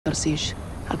under siege.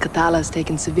 Al-Qatala has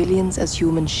taken civilians as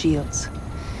human shields.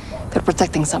 They're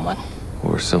protecting someone.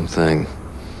 Or something.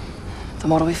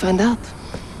 Tomorrow we find out.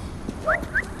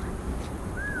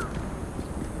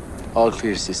 All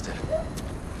clear, sister.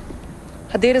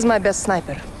 Hadir is my best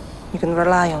sniper. You can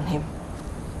rely on him.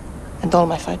 And all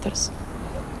my fighters.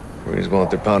 Marines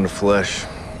want their pound of flesh.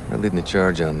 They're leading the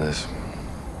charge on this.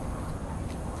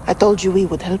 I told you we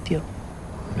would help you.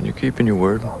 And you're keeping your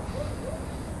word?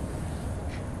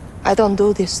 I don't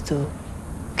do this to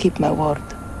keep my word.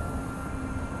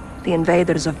 The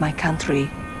invaders of my country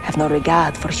have no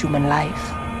regard for human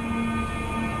life.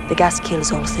 The gas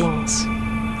kills all things,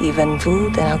 even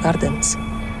food and our gardens.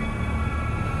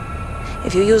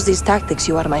 If you use these tactics,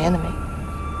 you are my enemy.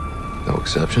 No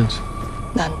exceptions?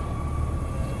 None.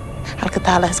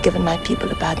 Al-Qatala has given my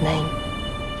people a bad name,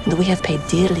 and we have paid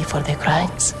dearly for their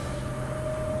crimes.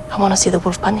 I want to see the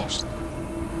wolf punished.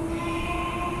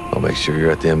 I'll make sure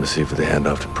you're at the embassy for the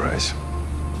handoff to Price.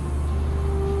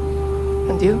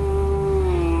 And you?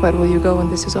 Where will you go when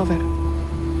this is over?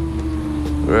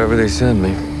 Wherever they send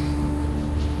me.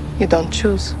 You don't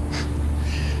choose.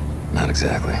 Not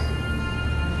exactly.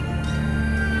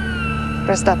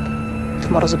 Rest up.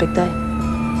 Tomorrow's a big day.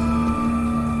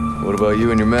 What about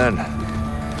you and your men?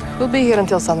 We'll be here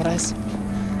until sunrise.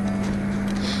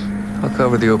 I'll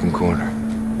cover the open corner.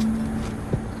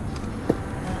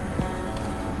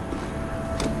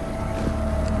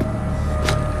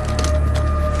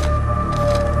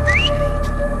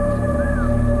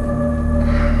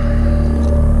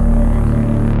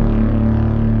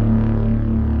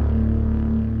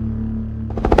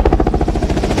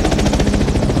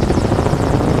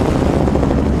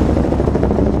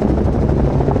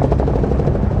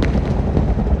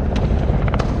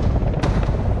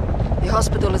 The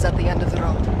hospital is at the end of the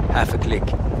road. Half a click.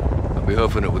 I'll be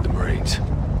hoofing it with the Marines.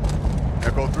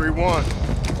 Echo 3-1.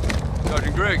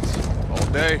 Sergeant Griggs. All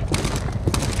day.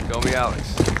 Call me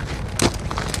Alex.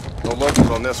 No locals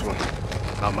on this one.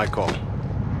 Not my call.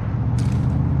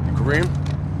 You Kareem?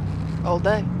 All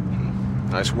day.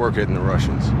 Nice work hitting the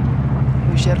Russians.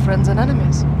 We share friends and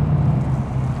enemies.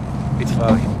 It's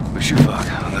fine. Wish you fuck.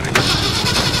 I'll let it go.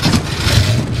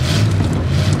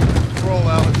 Roll,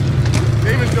 Alex.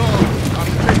 David Dawn. I'm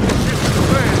taking shit to the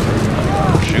land.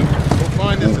 Shoot. We'll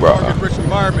find this a target-rich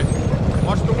environment.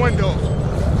 Watch the windows.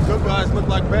 Good guys look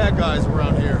like bad guys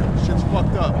around here. Shit's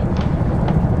fucked up.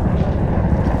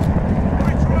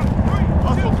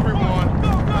 Hustle 3-1.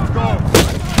 Let's go.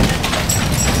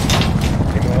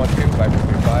 Anyone want to? Viper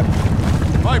 3-5.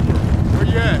 Viper, where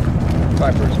you at?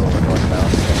 Viper's rolling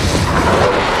northbound.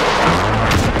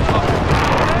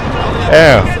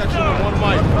 Yeah. Section of 1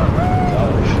 mic.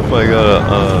 Somebody got a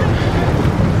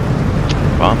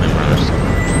bombing or something.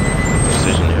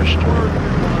 Precision airstrike.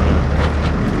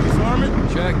 Disarmament?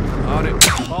 Check. On it.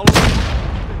 Follow.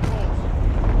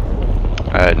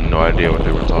 I had no idea what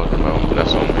they were talking about, but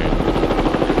that's on me.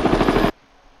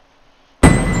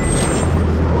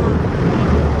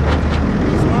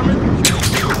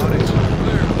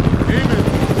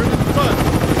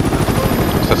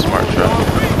 It's a smart shot.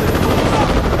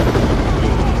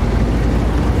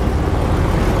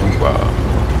 Wow.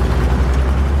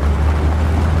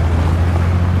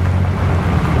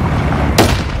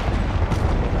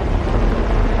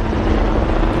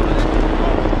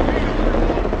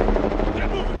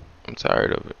 I'm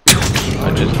tired of it. I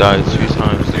just died 2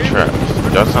 times to traps.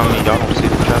 Y'all tell me y'all don't see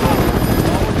the trap?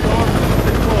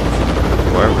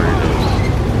 Wherever it is.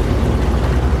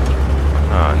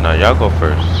 No, y'all go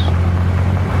first.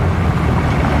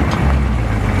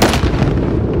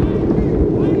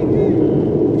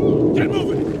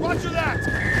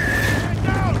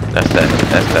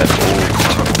 That's that old.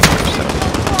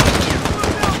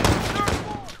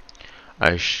 I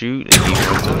shoot and he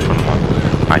wins it from my.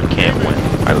 I can't win.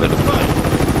 I literally can't.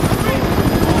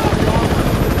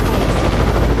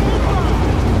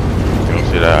 You don't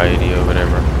see that ID over there,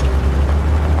 bro?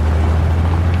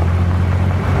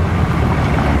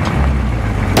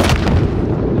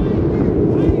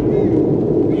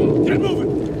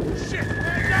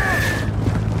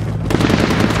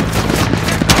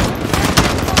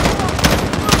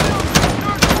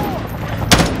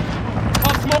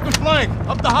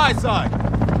 Up the high side.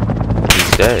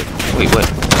 He's dead. Wait, what?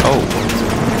 Oh.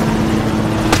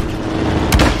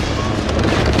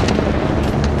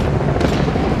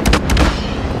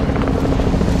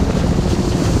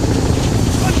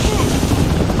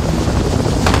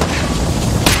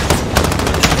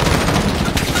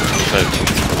 Like,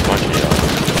 bunch of y'all.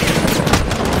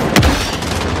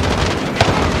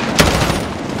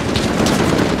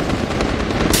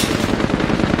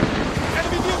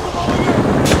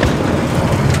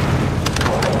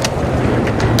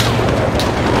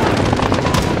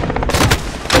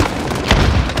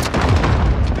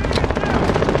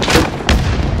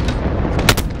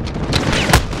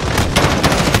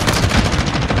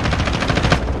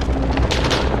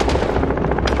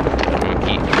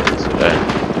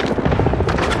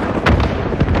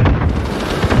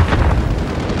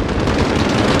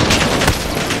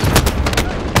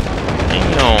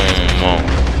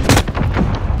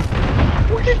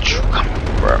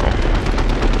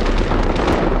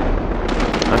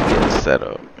 set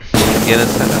up. Get a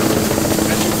setup.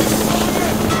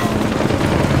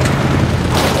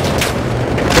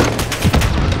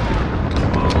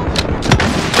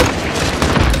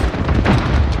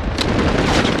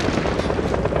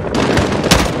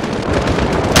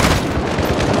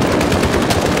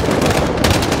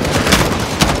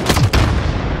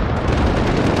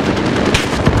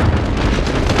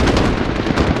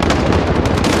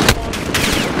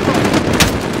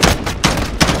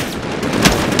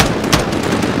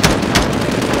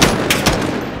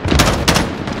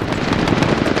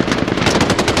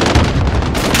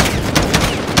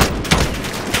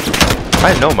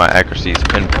 I know my accuracy is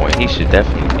pinpoint. He should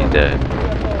definitely be dead.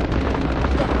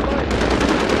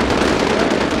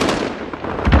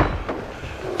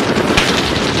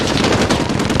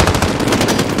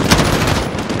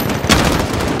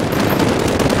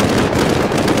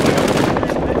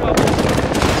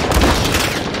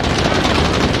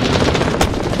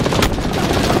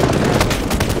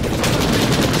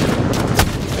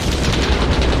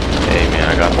 Hey man,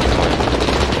 I got the point.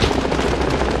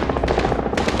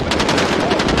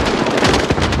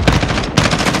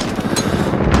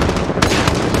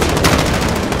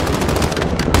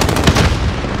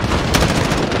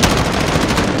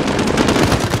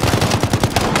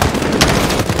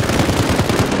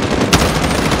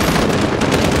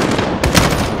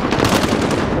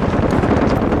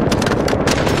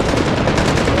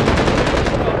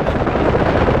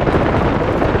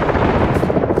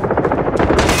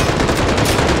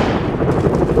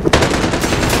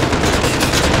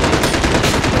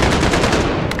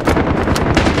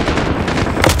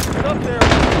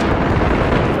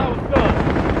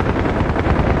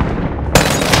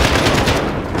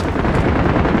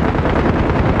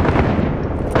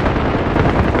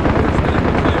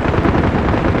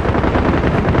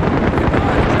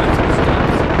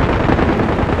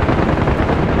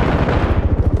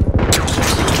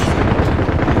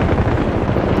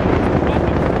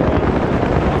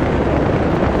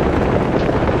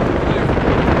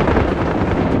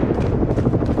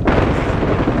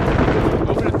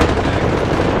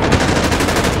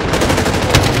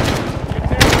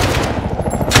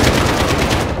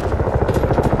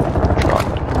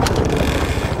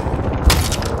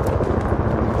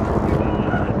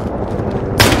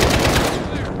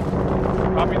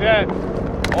 Copy that.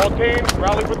 All teams,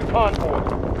 rally with the convoy.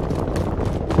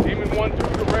 Demon 1-2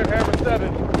 to Red Hammer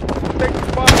 7. Take the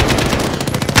spot.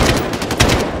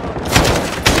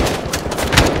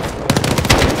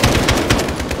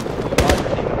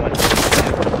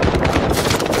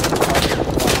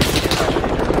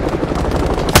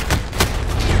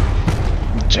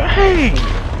 Dang!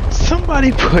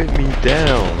 Somebody put me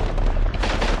down.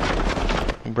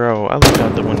 Bro, I looked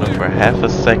out the window for half a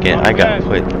second. I got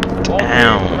put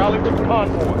down. Rally with the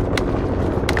convoy.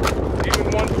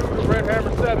 Demon 1-2 to Red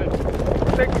Hammer 7.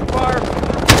 Take the fire.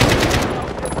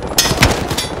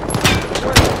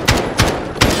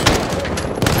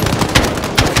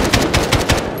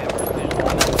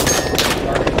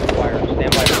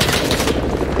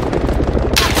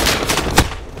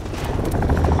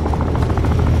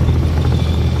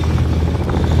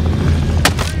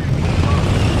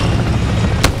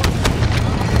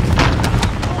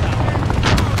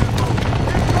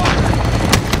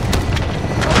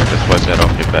 Watch that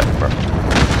off your back, bro.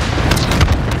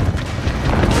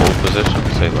 Hold position,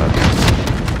 say left.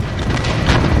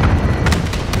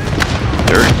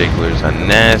 Their sticklers are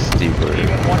nasty, bro.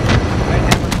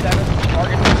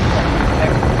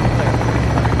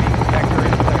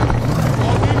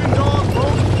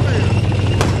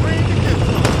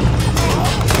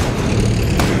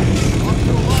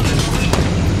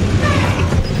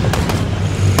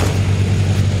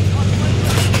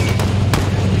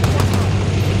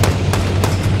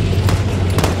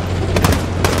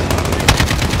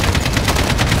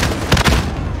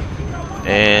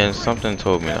 And something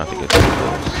told me not to get too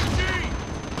close.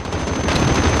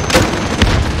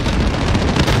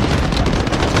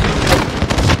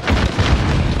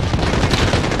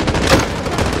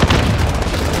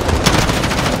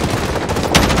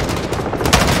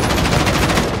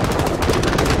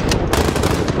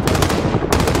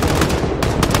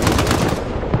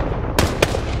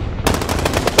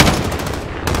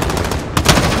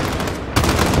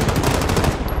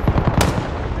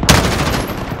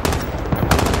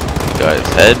 Guys,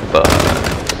 headbutt.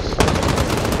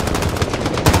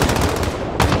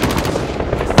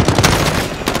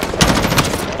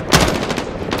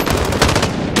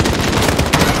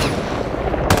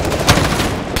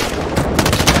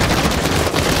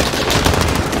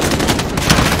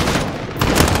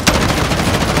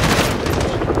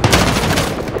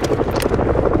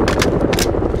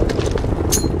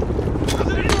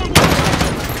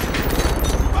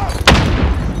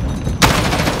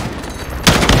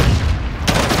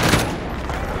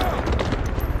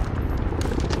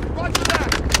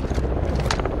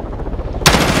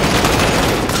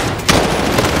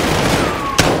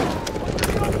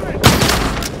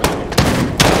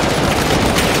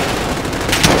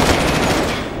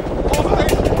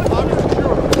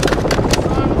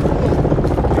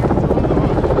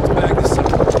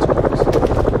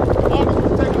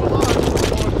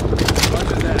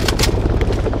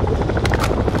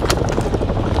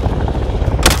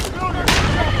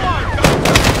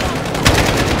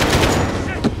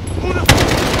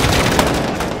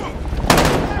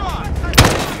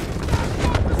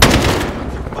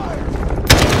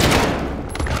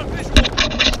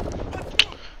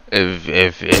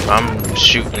 If I'm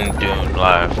shooting doing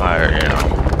live fire, you know,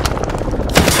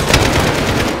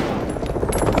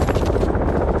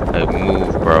 like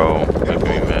move, bro. Make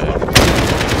me mad.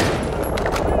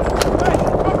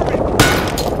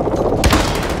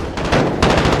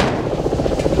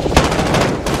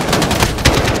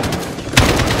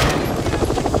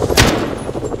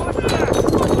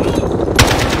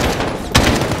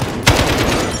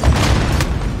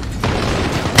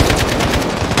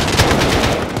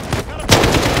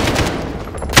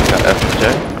 Got F and J?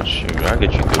 Oh, shoot, I'll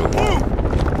get you through the wall.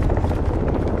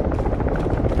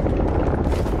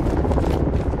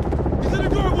 He's in the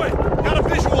doorway! Got a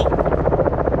visual!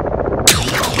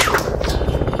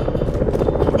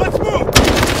 Let's move!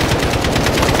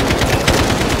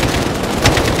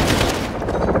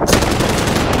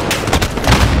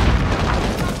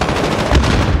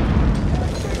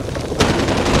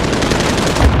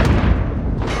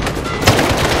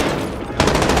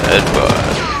 Headbutt.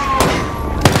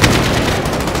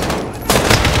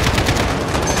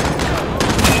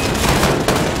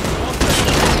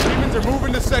 Demons are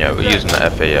moving to second. Yeah, we're using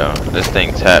the FAL. This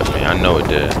thing tapped me. I know it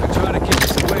did. They're trying to keep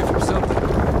us away from something.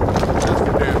 That's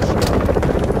for damn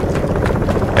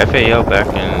sure. FAL back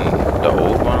in the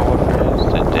old Modern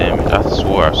Warfare did damage. I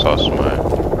swore I saw somebody.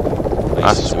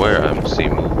 I swear I see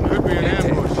movement. Could be an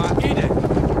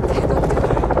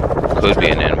ambush. Could be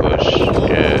an ambush.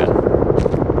 Yeah.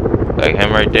 Like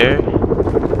him right there.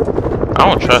 I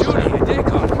don't trust him.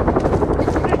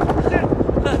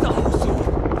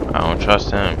 I don't trust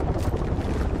him.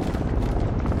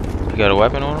 You got a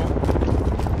weapon on him?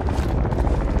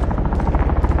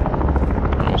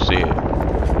 I don't see it.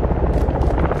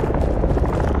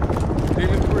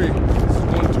 Demon 3, this is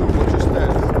 1-2. What's your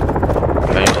status?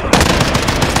 Hey,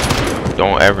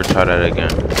 don't ever try that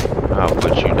again. I'll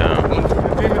put you down. 1-2 to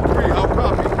Demon 3, how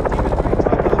copy?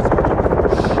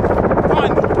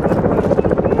 Find them!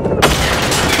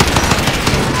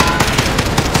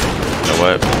 You know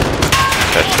what?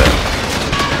 Catch that.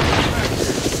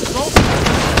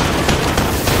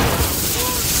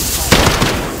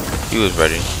 He was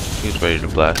ready. He was ready to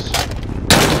blast.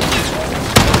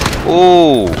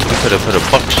 Ooh, he could have put a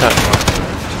buckshot.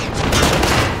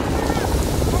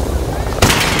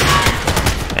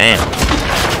 Damn.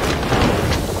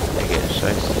 They getting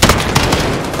shicey.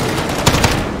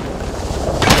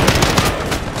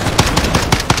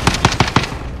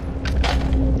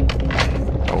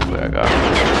 Hopefully I got it.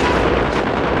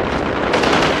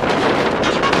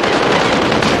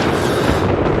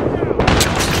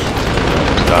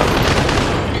 Stop.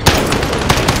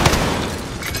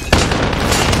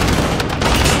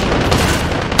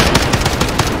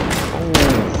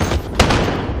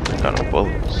 Got no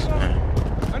bullets. Man.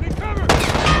 I need cover!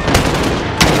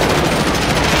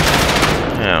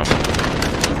 Damn.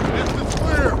 This is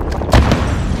clear!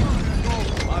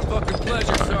 My fucking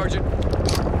pleasure, Sergeant.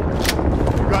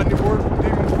 You got any word from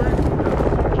Demon 3?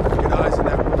 Get eyes in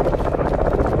that room.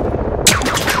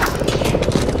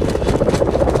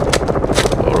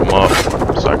 Load them up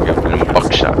so I can get them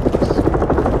buckshots.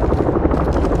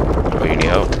 Oh, you need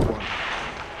help?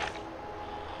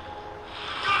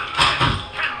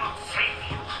 Cannot save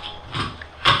you.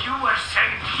 You were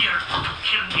sent here to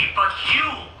kill me, but you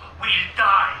will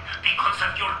die because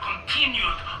of your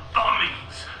continued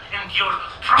bombings and your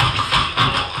proxy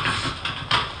wars.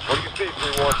 What do you see,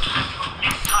 3-1? Your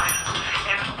missiles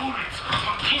and bullets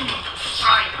continue to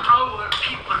strike our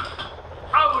people.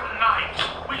 Our knives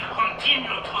will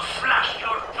continue to slash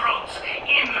your throats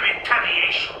in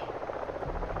retaliation.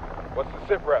 What's the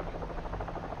sit rep?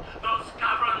 Those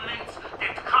governments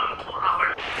that come to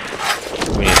our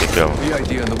We need to go. The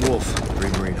idea on the wolf. 3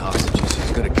 Marine hostages.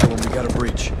 He's gonna kill him. We got a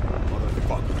breach.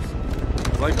 Motherfuckers.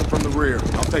 Flank them from the rear.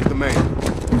 I'll take the main.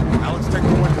 Alex, take the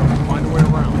window. Find a way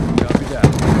around. Copy that.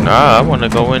 Nah, I want to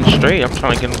go in straight. I'm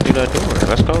trying to get him through that door.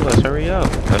 Let's go. Let's hurry up.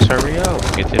 Let's hurry up.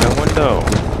 Get to that window.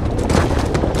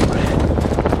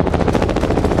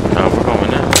 Nah, we're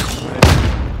going in.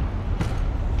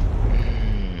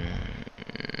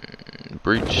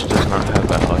 Breach does not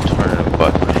have an alternative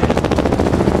button.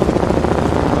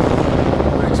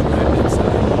 Thanks for heading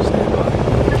inside. Stand by.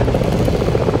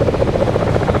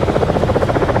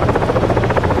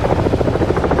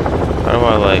 How do I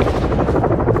like?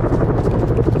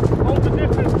 Hold the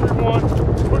distance, 3-1.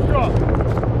 Push up.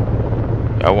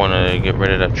 I want to get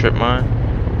rid of that trip mine.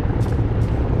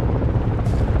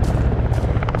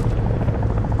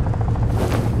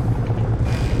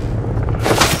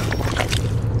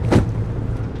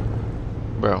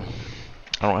 Bro,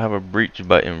 I don't have a breach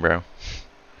button, bro.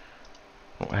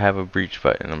 I don't have a breach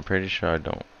button. I'm pretty sure I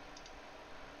don't.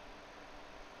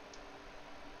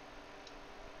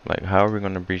 Like, how are we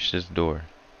gonna breach this door?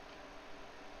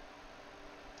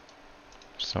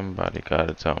 Somebody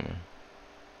gotta tell me.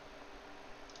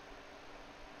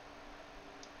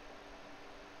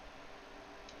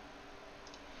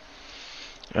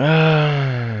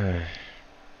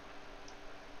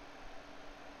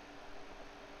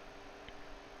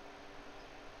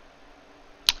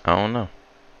 I don't know.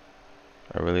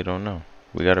 I really don't know.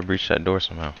 We gotta breach that door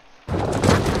somehow.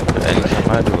 But anytime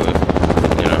I do it,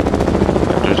 you know,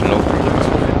 if there's no breach,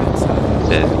 it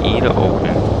says E to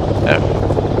open, F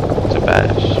to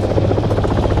bash.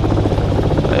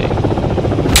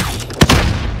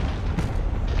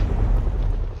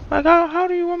 Like how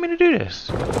do you want me to do this?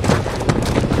 Can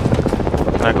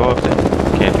I go up there?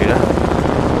 Can't do that.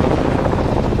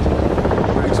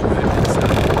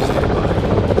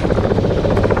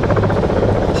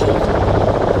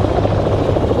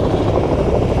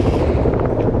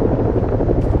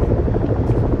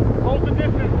 Hold the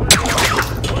distance.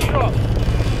 Push up.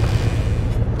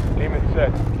 Demon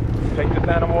set. Take this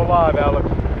animal alive, Alex.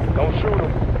 Don't shoot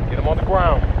him. Get him on the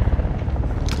ground.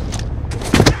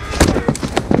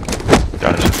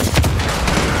 Gotcha.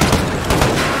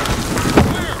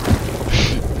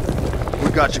 We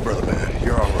got you, brother man.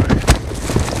 You're all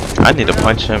right. I need to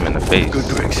punch him in the face. Good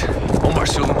drinks. Omar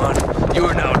Suleiman, you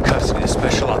are now in custody of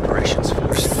Special Operations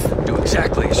Force. Do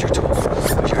exactly as you're told.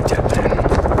 But you're a dead man.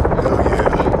 Hell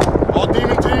yeah. All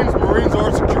demon teams, Marines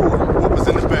are secure. Wolf is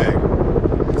in the bag.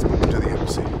 Let's move him to the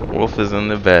embassy. Wolf is in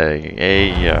the bag. Hey,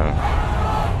 yo.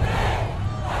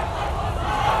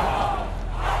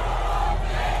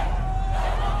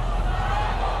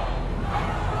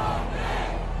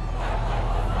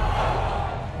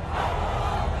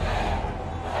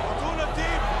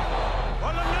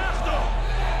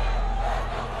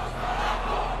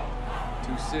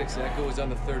 Echo is on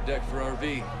the third deck for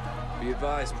RV. Be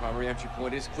advised, primary entry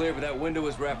point is clear, but that window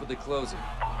is rapidly closing.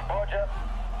 Roger.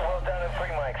 Well down in 3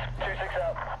 mics. 2-6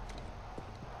 out.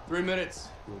 3 minutes.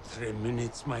 In 3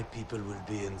 minutes, my people will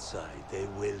be inside. They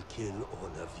will kill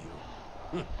all of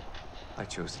you. I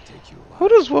chose to take you alive. Who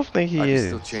does Wolf think he I can is?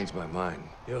 still change my mind.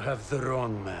 You have the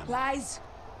wrong man. Lies.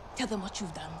 Tell them what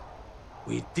you've done.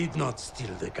 We did not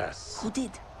steal the gas. Who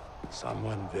did?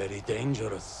 Someone very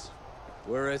dangerous.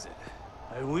 Where is it?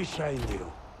 I wish I knew.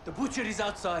 The butcher is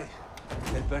outside.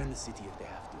 They'll burn the city if they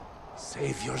have to.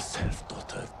 Save yourself,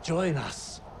 daughter. Join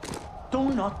us. Do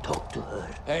not talk to her.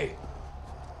 Hey,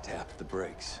 tap the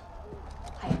brakes.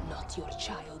 I am not your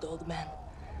child, old man.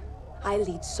 I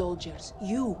lead soldiers.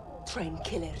 You train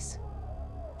killers.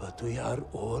 But we are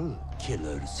all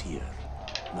killers here.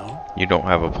 No? You don't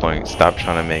have a point. Stop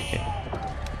trying to make it.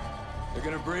 They're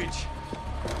gonna breach.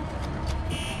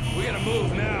 We gotta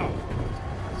move now.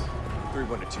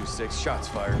 3-1-2-6, shots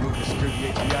fired. Move to secure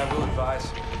the HDI, will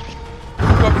advise.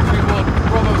 Copy 3-1,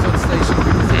 Bravo's on station.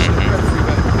 Reposition at Red 3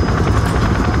 back.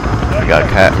 You got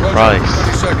Cat and Price.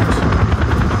 30 seconds.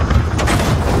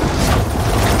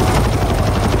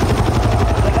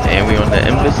 And we on the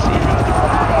embassy.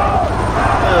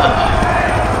 Ugh.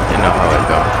 You know how it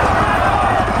go.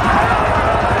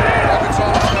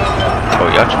 Oh,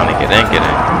 y'all trying to get in, get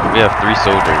in. We have 3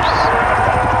 soldiers.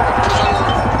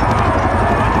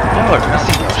 Y'all are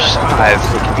missing your shots.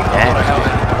 Look at me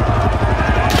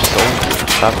active.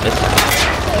 Soldiers, stop missing.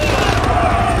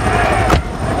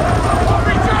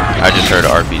 I just heard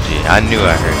an RPG. I knew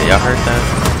I heard it. Y'all heard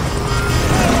that?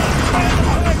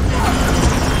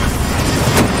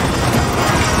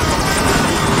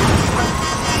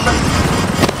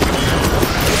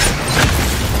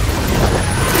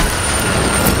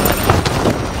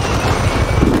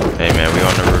 Hey man, we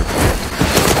on the roof.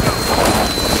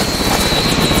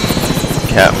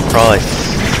 Cap Price.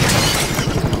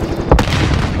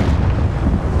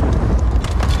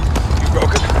 You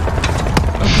broken?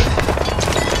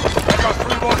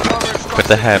 Put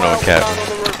the hat on, Cap.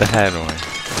 Put the hat on.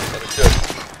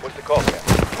 What's the call, Cap?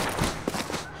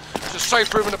 There's a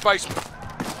safe room in the basement.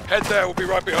 Head there, we'll be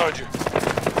right behind you.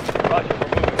 Roger,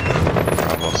 we're moving.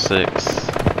 Almost 6.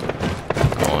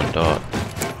 Going dark.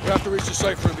 We have to reach the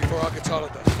safe room before Al-Qatala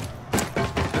does.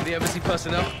 And the embassy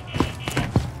personnel?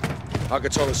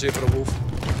 Al-Qatala's here for the wolf.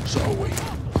 So are we.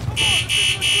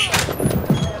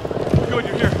 Good,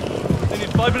 you're here. They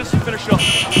need 5 minutes to finish up.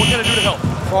 What can I do to help?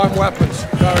 Prime weapons.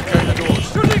 Barricade the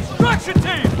doors. To the extraction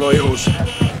team! Loyals.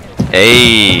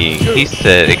 Hey, he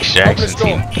said extraction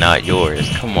team, not yours.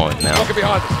 Come on now. Look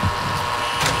behind us.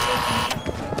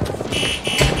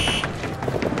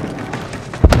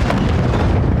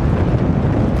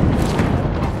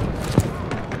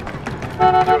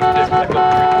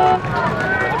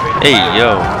 Hey, yo.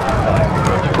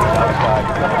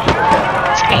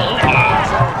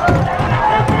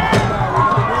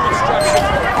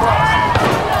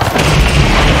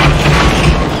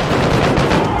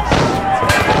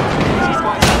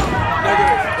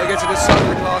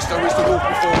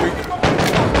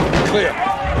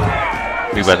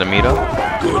 about to meet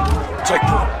up? Good. Take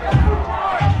point.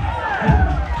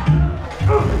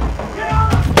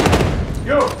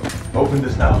 You! Open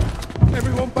this now.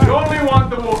 Everyone back. You only want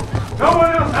the wolf. No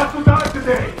one else has to die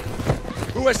today.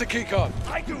 Who has the key card?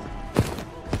 I do.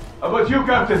 How about you,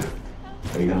 Captain?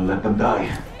 Are you gonna let them die?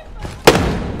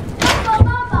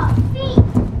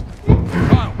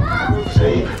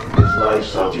 Save his life,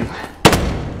 Sergeant.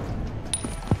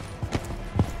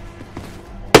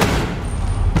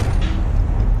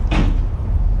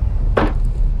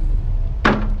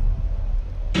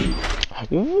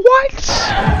 What?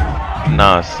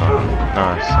 Nah, son.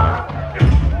 Nah,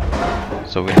 son.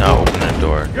 So we not open the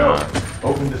door. Nah.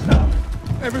 Open this now.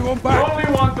 Everyone You back. only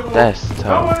want the wolf. That's No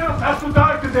tough. one else has to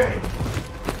die today.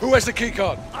 Who has the key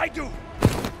card? I do.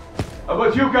 How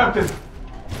about you, Captain?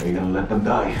 Are you gonna let them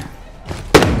die?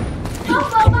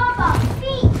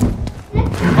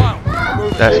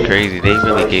 That's crazy. They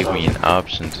really gave me an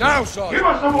option to. Now, Sergeant. Give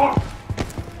us the wolf.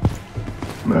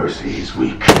 Mercy is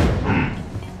weak.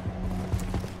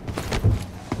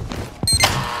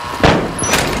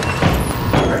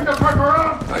 Bring the truck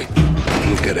around. Hey,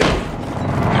 look at it.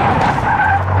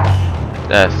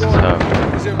 That's tough.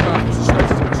 He's inbound. Straight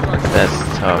to extraction. That's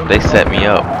tough. They set me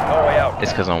up. No way out.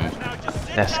 It's cause I'm.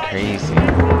 That's crazy.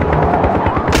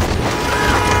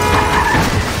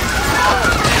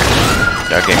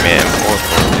 Y'all get me at M4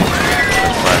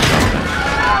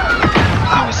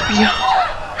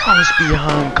 I was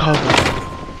behind cover.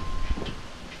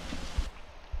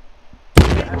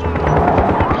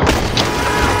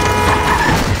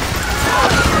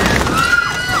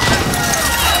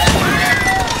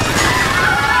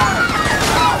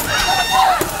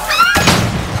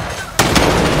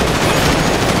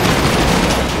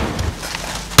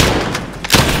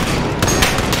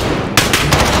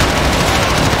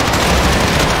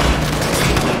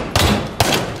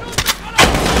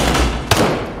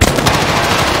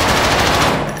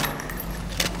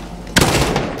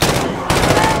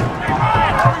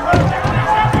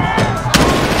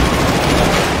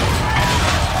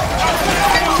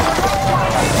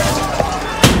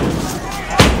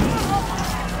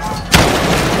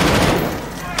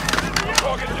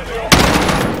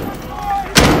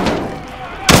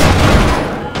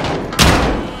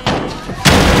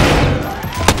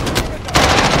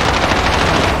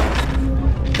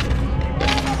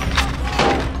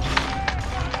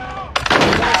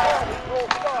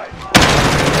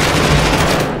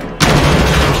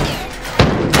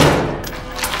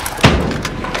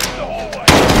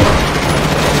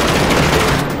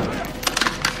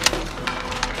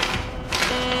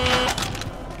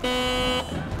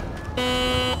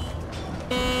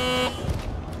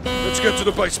 Let's get to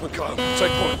the basement, Kyle.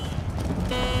 Take point.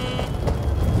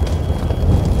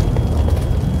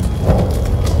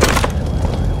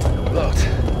 Locked.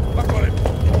 I got it.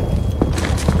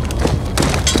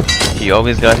 He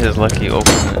always got his lucky door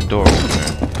opener.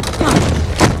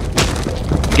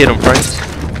 Get him, Price.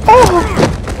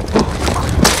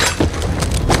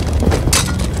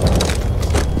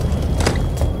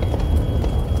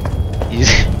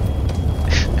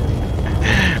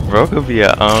 Bro could be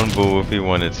an on-bull if he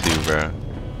wanted to, bro.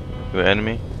 You an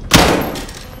enemy?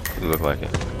 You look like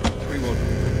it. 3-1.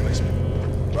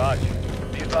 Basement. Raj,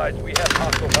 be advised, we have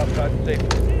hostiles outside the safe.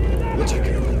 We'll take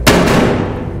care of it.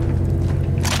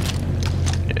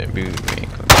 Yeah, we ain't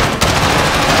cooking.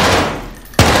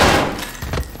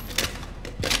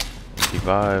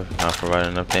 Revive, not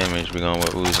providing enough damage, we going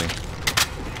with Uzi.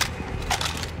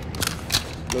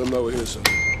 Let them know we're here, son.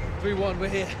 3-1, we're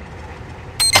here.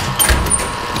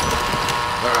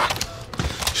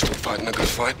 Still fighting a good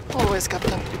fight? Always, Captain.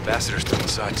 The ambassador's still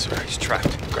inside, sir. He's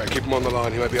trapped. Okay, keep him on the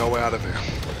line. He may be our way out of here.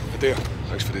 Adir,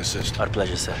 thanks for the assist. Our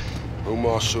pleasure, sir.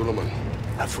 Umar Suleiman.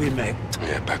 Have we met?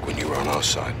 Yeah, back when you were on our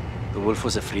side. The wolf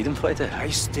was a freedom fighter? I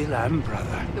still am,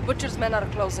 brother. The Butcher's men are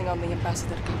closing on the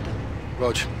ambassador, Captain.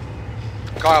 Rog.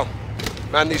 Kyle,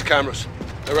 man these cameras.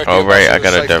 Direct the Alright, I ambassador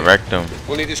gotta safely. direct them.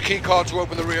 We'll need his key card to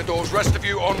open the rear doors. Rest of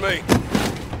you on me.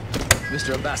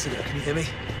 Mr. Ambassador, can you hear me?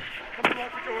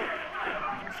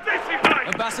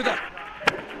 Ambassador!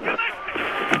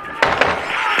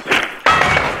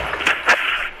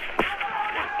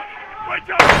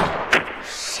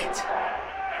 Shit.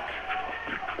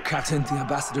 Captain, the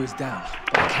ambassador is down,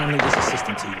 but I can leave his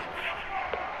assistant to you.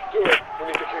 Do it. We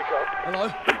need the key card. Hello?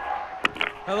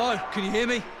 Hello, can you hear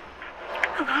me?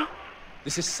 Hello?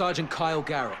 This is Sergeant Kyle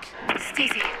Garrick.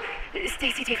 Stacy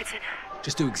Davidson.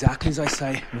 Just do exactly as I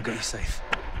say, and we'll get you safe.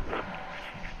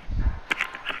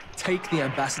 Take the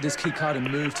ambassador's keycard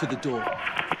and move to the door.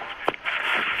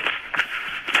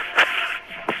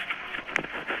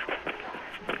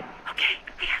 Okay,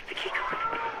 I have the key card.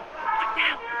 What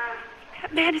now?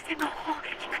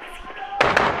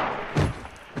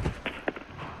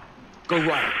 Go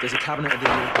right. There's a cabinet at the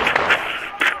end of the door.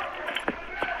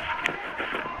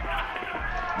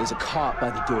 There's a cart by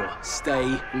the door.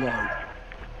 Stay low.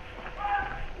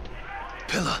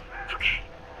 Pillar. Okay.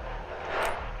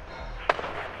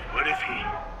 What is he?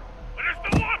 What is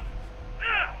the wolf?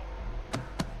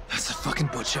 That's the fucking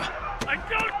butcher. I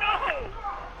don't know!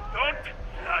 Don't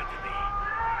lie to me.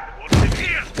 The wolf is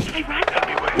here! Hey, Ryan. Tell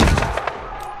me where.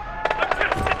 I'm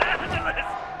just an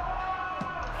analyst!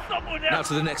 Someone else! Now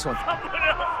to the next one. Someone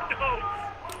else knows!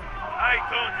 I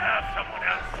don't have someone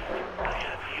else. I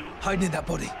have you. Hiding in that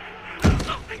body. There's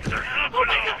not belong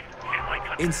in my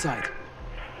country. Inside.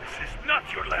 This is not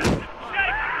your land.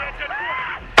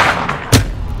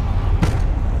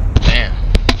 Damn.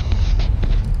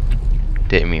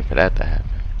 Didn't mean for that to happen.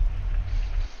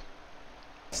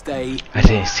 Stay. I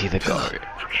didn't see the guard.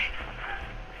 Okay.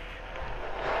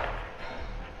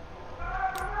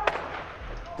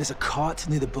 There's a cart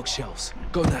near the bookshelves.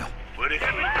 Go now. What is he?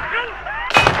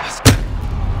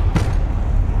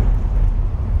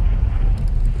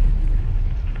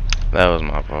 That was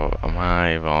my fault. Am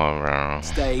I even wrong?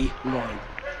 Stay low.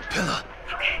 Pillar.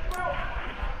 Okay.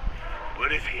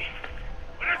 What is he?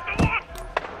 What is the wolf?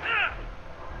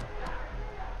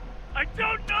 I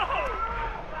don't know!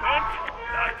 Don't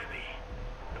lie to me.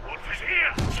 The wolf is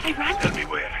here! Hey, Ryan. Tell me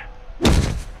where.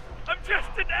 I'm just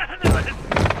an analyst!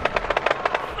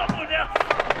 Someone else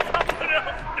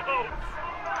knows!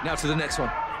 Now to the next one.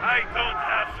 I don't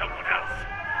have someone else.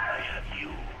 I have you.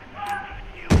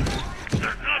 You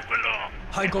does not belong.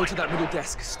 Go to that middle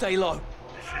desk. Stay low.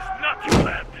 This is not your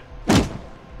land.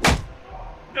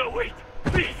 No, wait,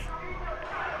 please.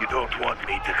 You don't want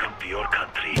me to come to your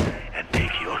country and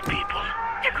take your people.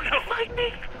 You're gonna find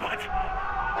me. But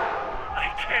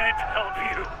I can't help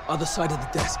you. Other side of the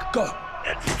desk. Go.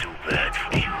 That's too bad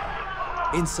for you.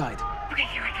 Inside. Okay,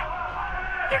 here I go.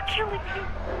 They're killing me.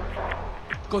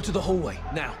 Go to the hallway.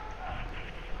 Now.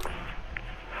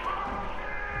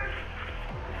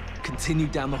 Continue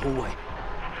down the hallway.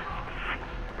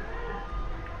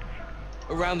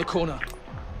 Around the corner.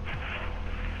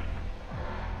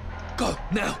 Go,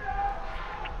 now!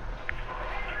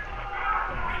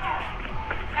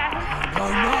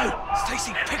 No!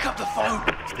 Stacy, pick up the phone!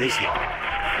 Stacy.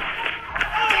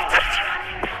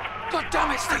 God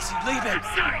damn it, Stacy, leave him! I'm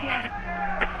sorry, Adam.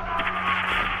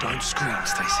 Don't scream,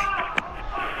 Stacy.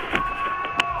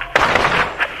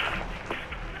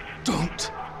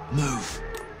 Don't move.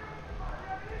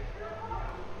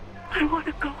 I want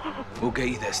to go home. We'll get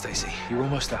you there, Stacy. You're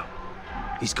almost out.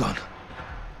 He's gone.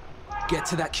 Get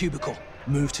to that cubicle.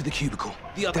 Move to the cubicle.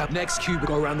 The other next cubicle,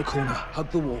 go around the corner. Hug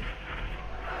the wall.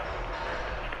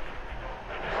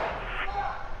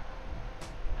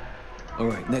 All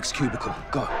right, next cubicle.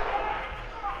 Go.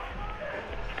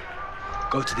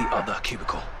 Go to the other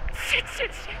cubicle. Sit.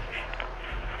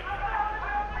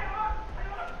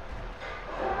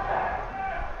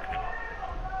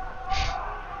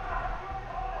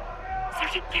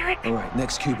 Sergeant Garrett. All right,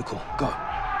 next cubicle. Go.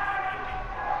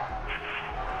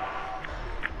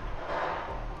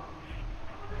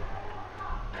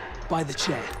 By the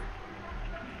chair.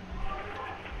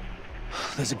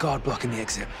 There's a guard blocking the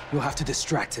exit. You'll have to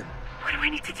distract him. What do I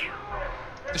need to do?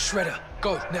 The shredder.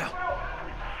 Go, now.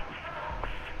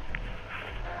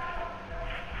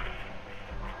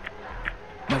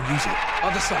 Now use it.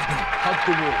 Other side now. Hug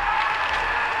the wall.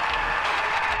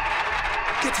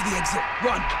 Get to the exit.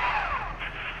 Run.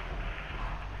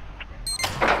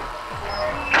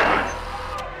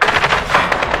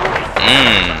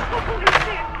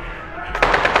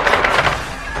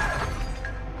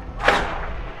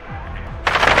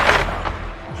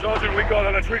 Sergeant, we got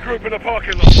it. Let's regroup in the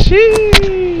parking lot.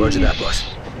 Roger that, boss.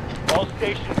 All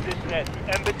stations dismissed.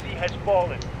 The embassy has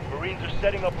fallen. Marines are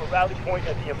setting up a rally point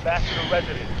at the ambassador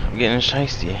residence. I'm getting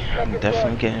shiesty. I'm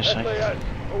definitely getting shiesty.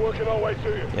 We're working our way to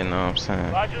you. You know what I'm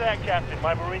saying? Roger that, Captain.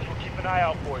 My Marines will keep an eye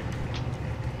out for you.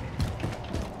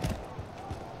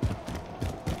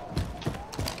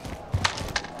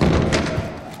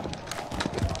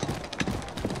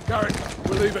 Garrett,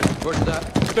 we're leaving. Roger that.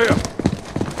 There.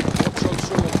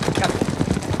 Captain.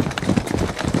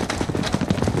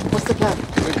 What's the plan?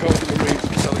 We call the Marines to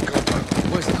selling compound.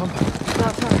 Where's the compound?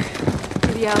 Not far.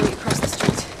 Through the alley across the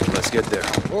street. Let's get there.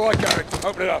 All right, Garrett.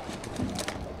 Open it up.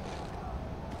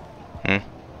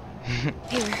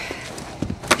 Here.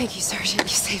 Thank you, Sergeant. You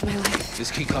saved my life.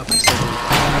 This key card makes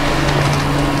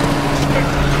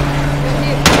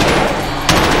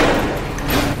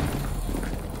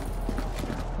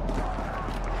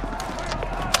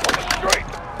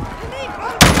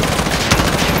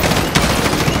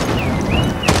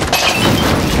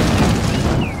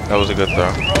That was a good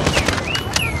throw.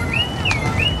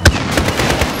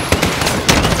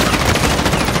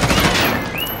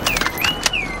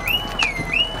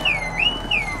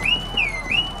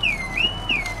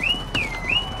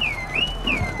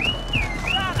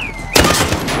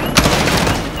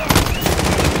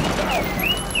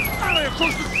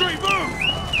 Infantry, move!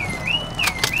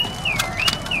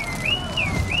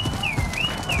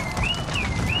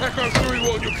 Echo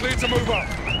 3-1, you're clear to move up.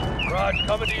 Raj,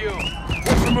 coming to you.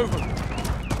 What's the movement?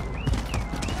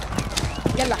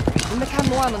 يلا المكان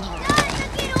مؤمن هون.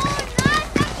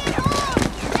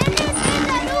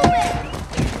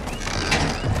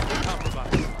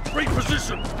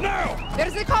 Reposition, now!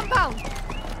 There's a compound.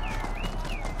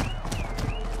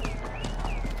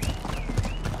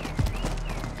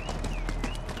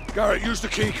 Garrett, use the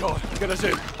key card. Get us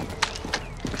in.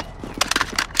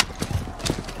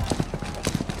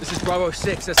 This is Bravo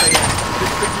 6, SAS. Big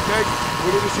Gate,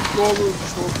 we need a secure room to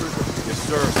store prisoners. Yes,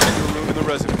 sir. Secure room in the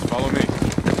residence. Follow me.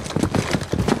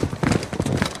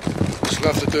 What's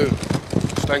left to do?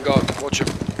 Stand guard, watch him.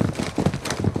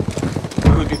 We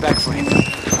will be back for him.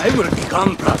 I will be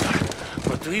gone, brother,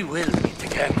 but we will meet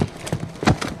again.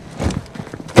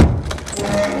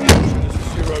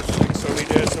 This is 06, I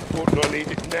need air support and I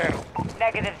need it now.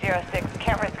 Negative 06,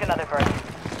 can't risk another burst.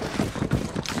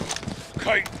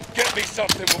 Kate, get me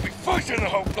something, we'll be fighting the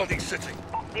whole bloody city.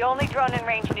 The only drone in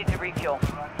range needs a refuel.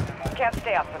 Can't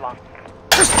stay up for long.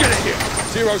 Just get it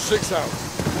here! 06 out.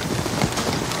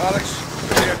 Alex,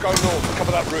 here, go north,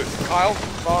 cover that route. Kyle,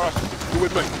 Farah, you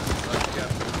with me?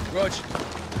 Rog.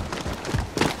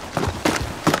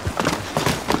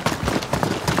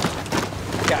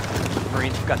 Captain,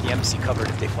 Marines have got the embassy covered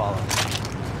if they follow.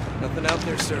 Nothing out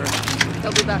there, sir.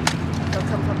 They'll be back. They'll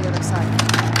come from the other side.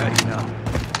 How do you know?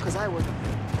 Because I would.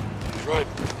 Right.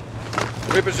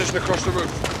 Reposition across the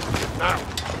roof. Now.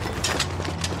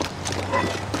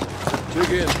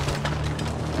 Dig in.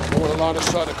 I want a line of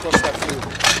sight across that field.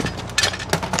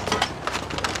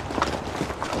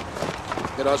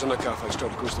 Get eyes on that cafe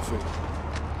straight across the field.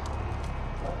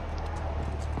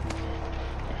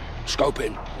 Scope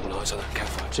in. All eyes on that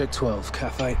cafe. Check 12,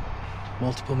 cafe.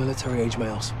 Multiple military age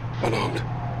males. Unarmed.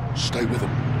 Stay with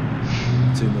them.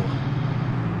 2 more.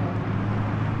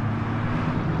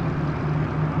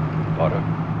 Potter,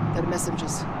 They're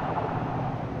messengers.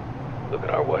 looking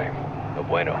our way. No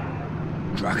bueno.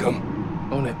 Track them.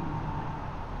 On it.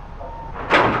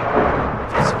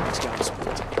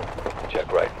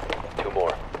 Check right. 2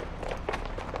 more.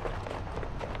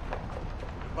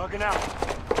 Bugging out.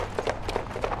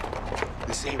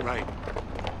 This ain't right.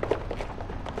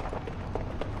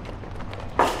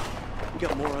 We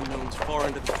got more unknowns far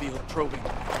into the field, probing.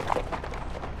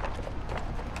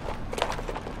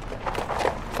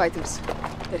 Fighters.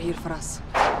 They're here for us.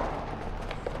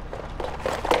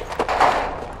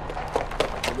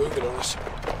 They're moving on us.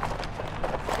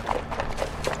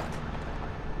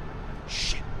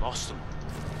 Shit, lost them.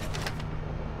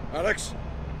 Alex?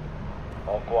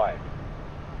 All quiet.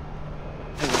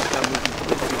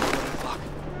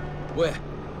 Where?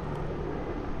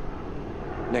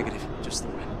 Negative, just the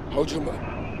wind. Hold your man.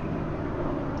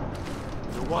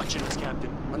 They're watching us,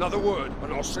 Captain. Another word,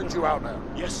 and I'll send you out now.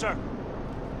 Yes, sir.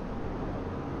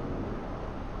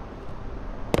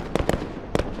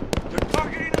 They're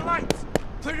targeting the lights.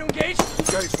 Clear to engage?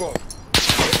 Engage one.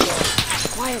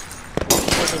 Quiet.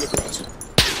 Right in the grass.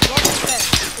 Watch there.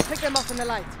 We'll pick them up in the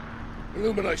light.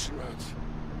 Illumination rounds.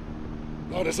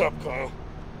 Light us up, Kyle.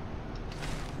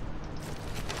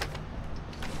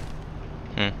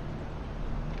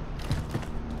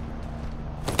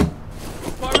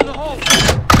 Fire in the hole.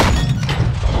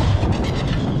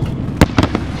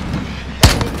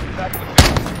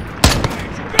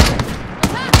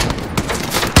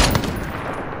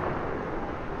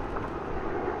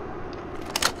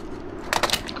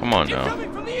 Come on now.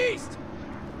 Coming from the east.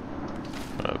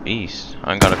 East.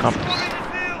 I ain't got a compass.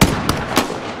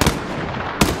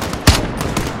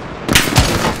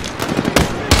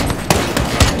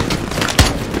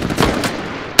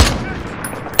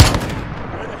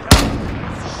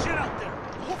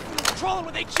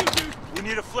 With HQ, dude. We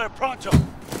need a flare pronto.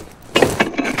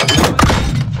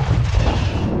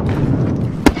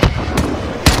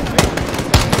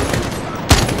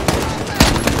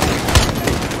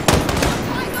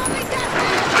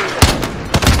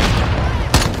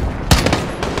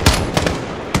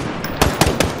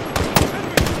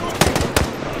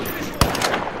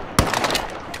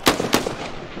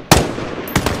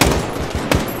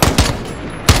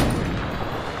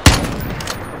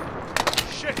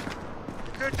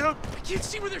 I can't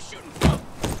see where they're shooting from.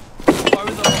 Fire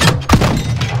in the hole.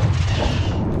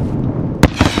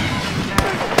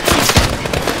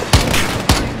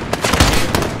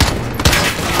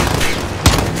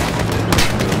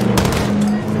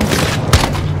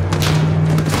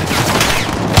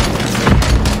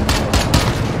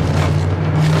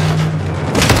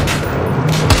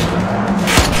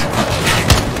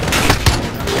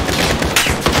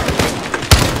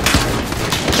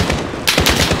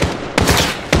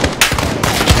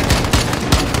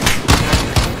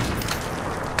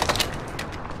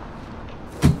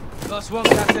 one,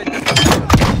 Captain.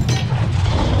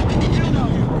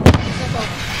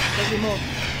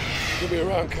 Give me a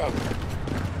round count.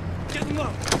 Getting low.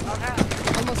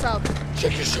 Almost out.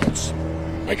 Check your shots.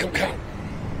 Make them count.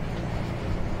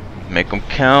 Make them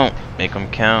count. Make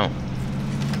them count.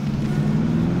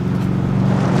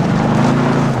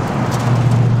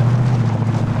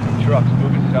 Trucks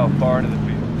moving south far into the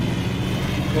field.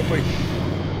 Copy.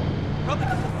 Probably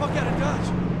get the fuck out of Dodge.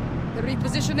 They're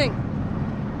repositioning.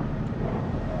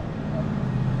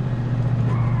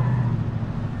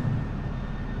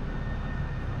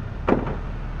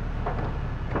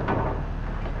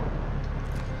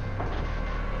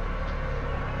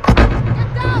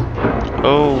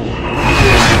 Oh.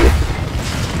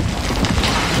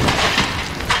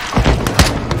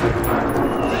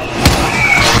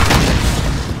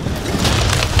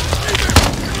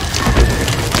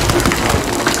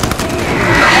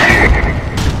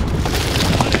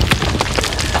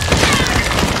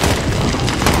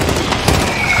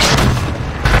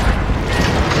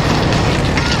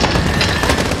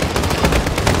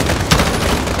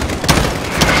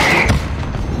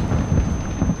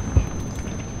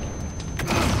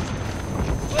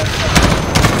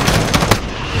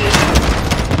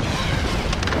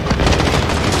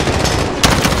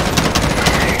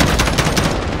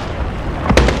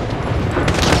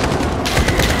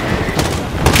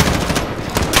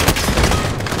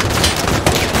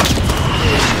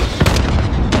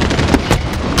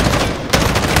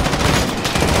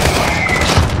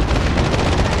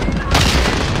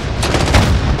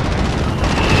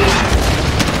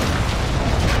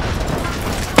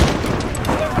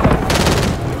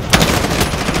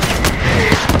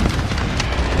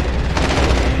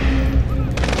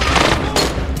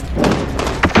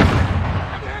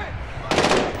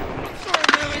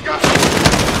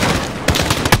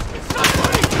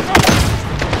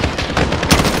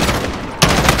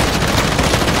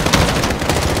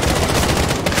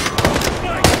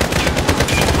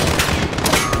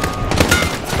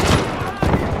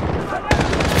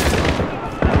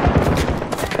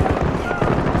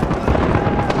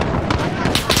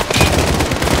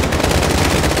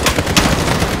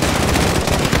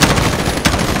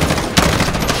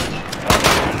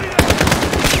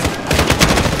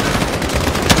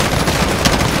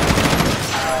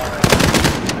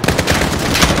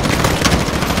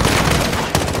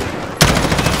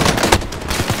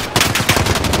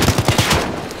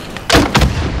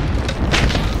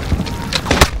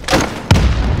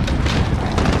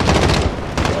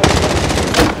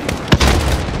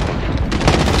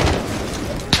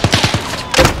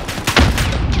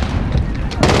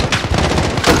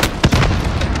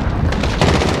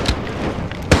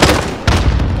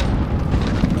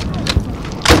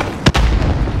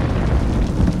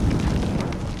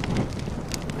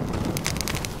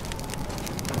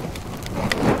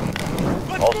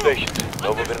 All stations,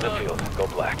 Nova been in the field. Go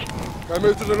black. Go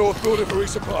move to the north building for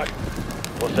resupply.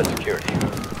 We'll set security.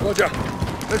 Roger.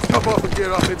 Let's top off and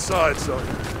gear up inside, son.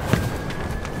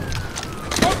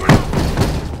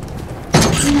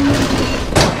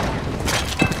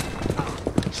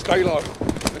 Stay low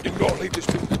and do not leave this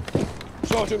building.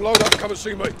 Sergeant, load up and come and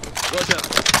see me. Roger.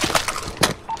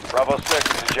 Bravo 6,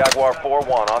 this is Jaguar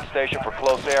 4-1. On station for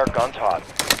close air, guns hot.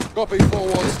 Copy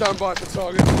 4-1, stand by for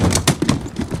target.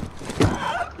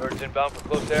 Birds inbound for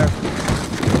close air.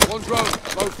 One drone,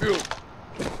 low fuel.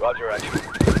 Roger, action.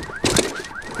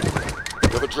 We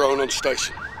have a drone on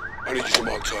station. I need you to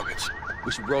mark targets.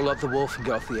 We should roll up the wolf and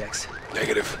go off the X.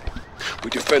 Negative.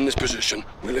 We defend this position,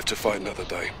 we live to fight another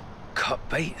day. Cut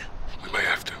bait? We may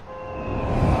have to.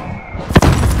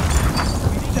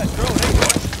 We need that drone, hey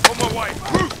boys. On my way.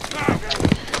 Move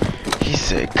now! He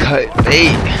said cut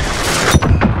bait.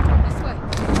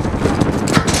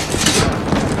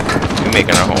 We're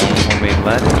making our own homemade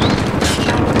ladders.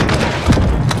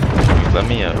 Let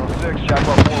me up. 6,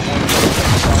 Jaguar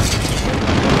 4-1.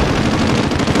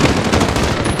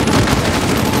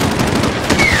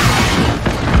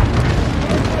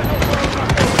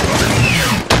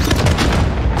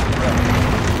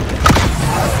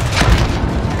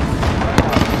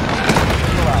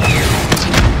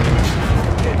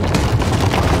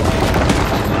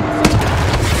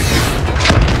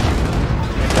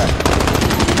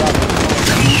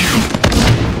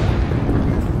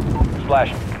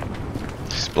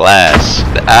 Splash.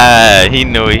 Ah, he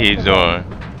knew what he was doing.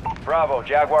 Bravo,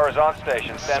 Jaguar is on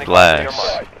station. Standing Splash. by your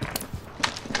mark.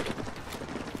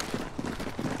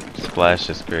 Splash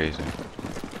is crazy.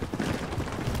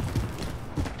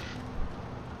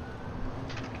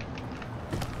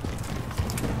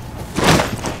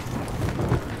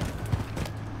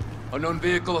 Unknown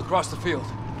vehicle across the field.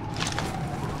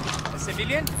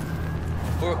 Civilian?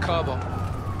 Or a cabo?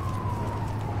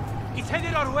 He's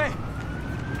headed our way.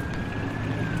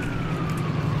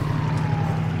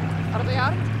 Are they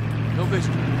armed? No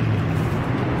vision.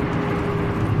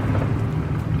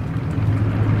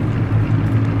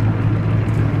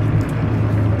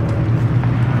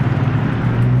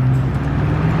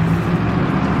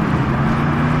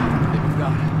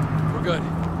 We're good.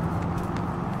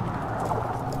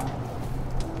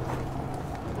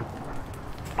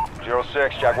 Zero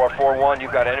 06, Jaguar 4-1,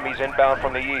 you've got enemies inbound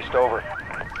from the east, over.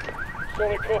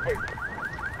 Solid copy.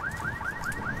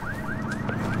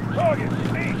 Target,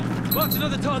 east. Marked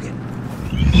another target.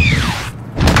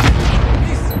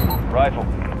 Rifle.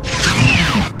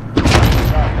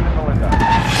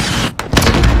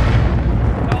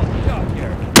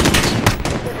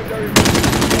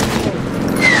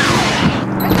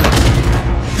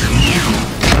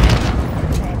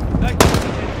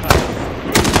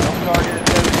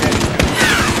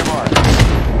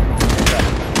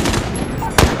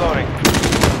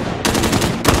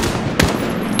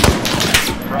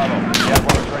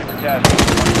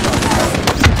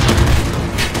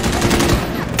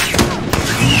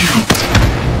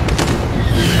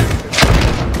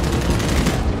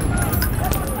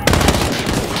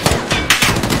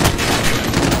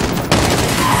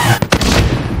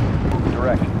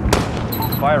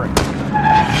 Firing.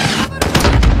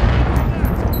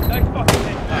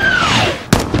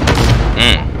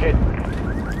 Hit.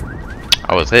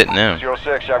 I was hitting him.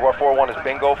 06, Jaguar 4-1 is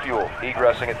bingo fuel.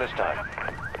 Egressing at this time.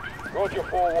 Roger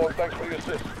 4-1, thanks for the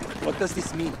assist. What does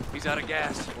this mean? He's out of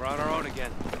gas. We're on our own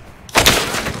again.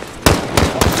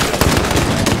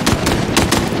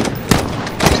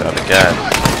 He's out of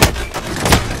gas.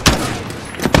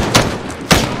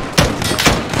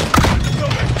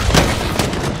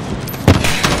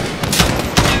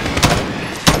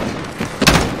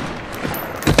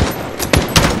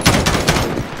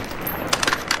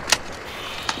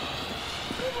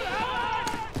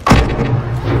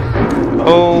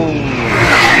 Oh!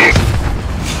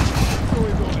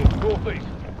 Northeast.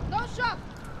 No shot!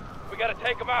 We gotta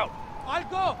take him out. I'll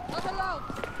go! Not allowed!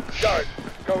 Guard,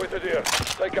 go with the deer.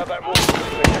 Take out that mortar.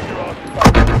 Take your asses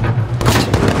back.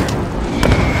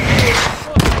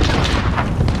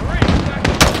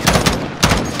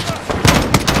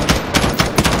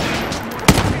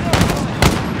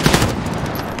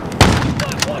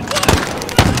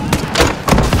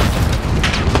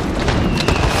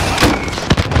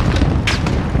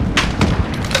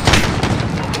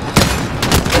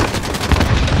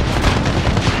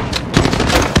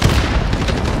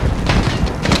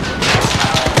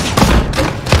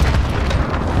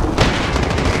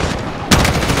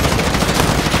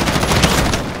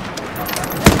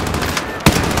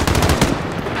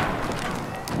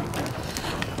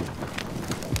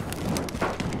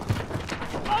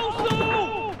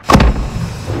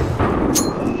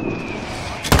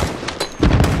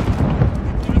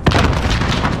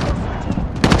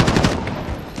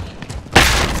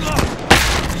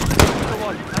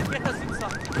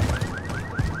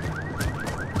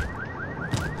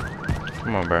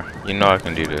 Come on, bro. You know I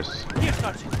can do this. Here,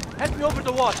 Sergeant. Help me over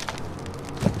the wall.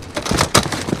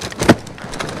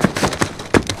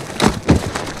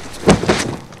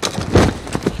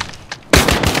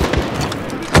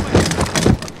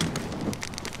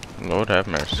 Lord have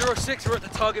mercy. 06, we're at the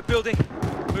target building.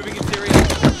 Moving interior.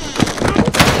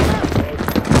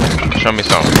 Show me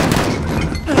some.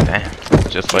 Damn.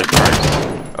 Just like Price.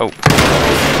 Oh.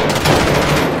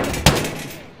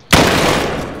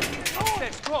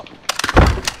 Let's go.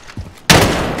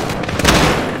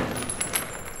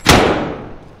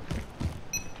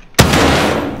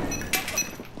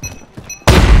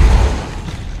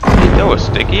 He threw a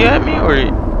sticky at me, or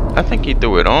I think he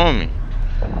threw it on me.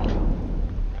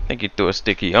 I think he threw a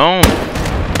sticky on me.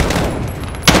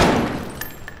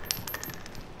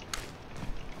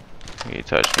 He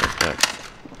touched me, but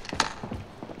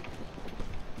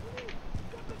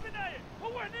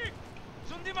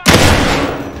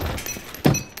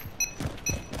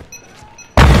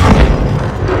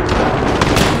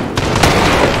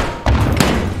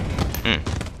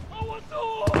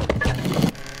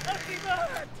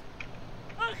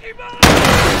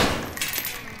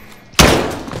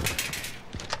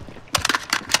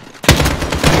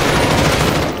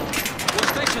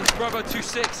Bravo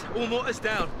 2-6, all mortars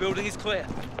down. Building is clear.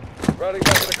 Routing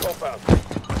back to the compound.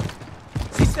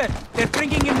 Sister, they're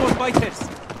bringing in more fighters.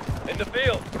 In the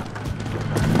field.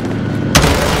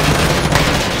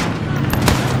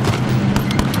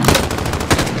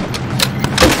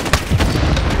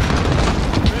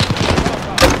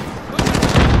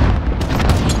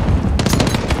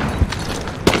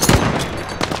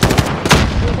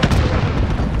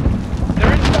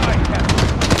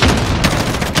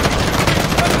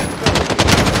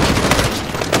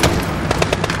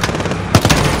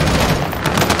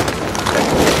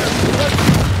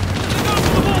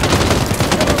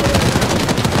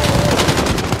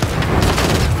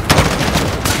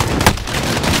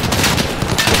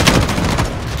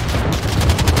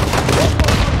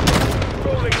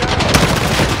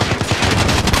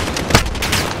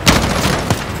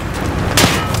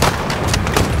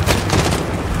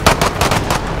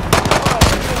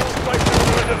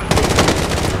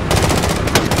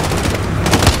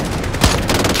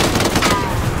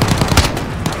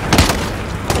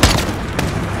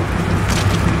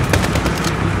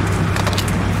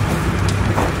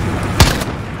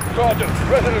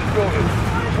 building.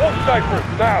 One cipher,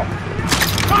 now.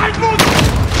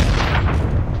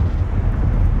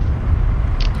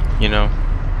 You know,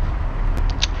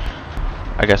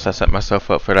 I guess I set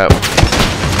myself up for that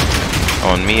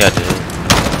one. On me, I did.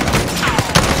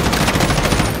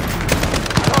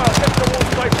 Get the one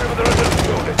cipher with the residence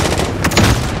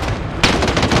building.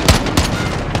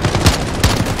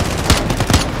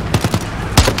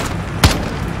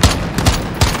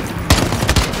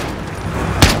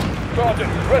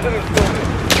 Sergeant, residence building.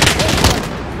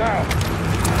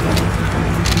 Now.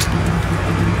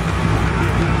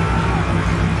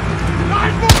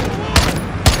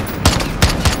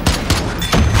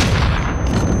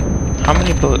 How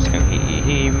many bullets can he eat?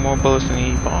 He eat more bullets than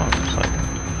he eat bombs. Like,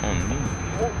 on me.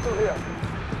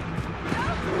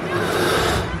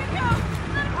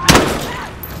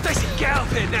 Stacy, get out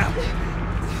of here now!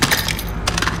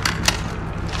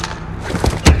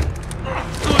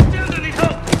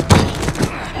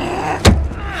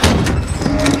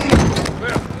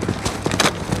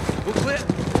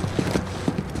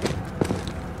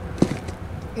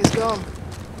 He's gone.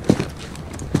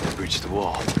 Breached the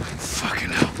wall. Fucking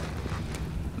hell.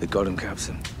 They got him,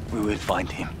 Captain. We will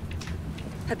find him.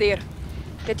 Hadir,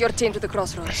 get your team to the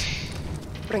crossroads.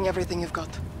 Bring everything you've got.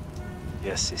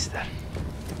 Yes, sister.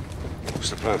 What's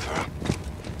the plan, Farah?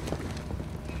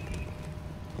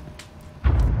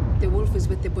 The wolf is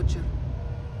with the butcher.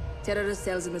 Terrorist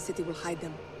cells in the city will hide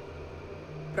them.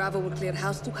 Bravo will clear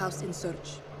house to house in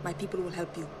search. My people will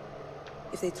help you.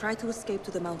 If they try to escape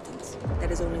to the mountains,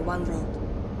 there is only one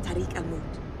road. Tariq al-Maut,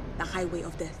 the highway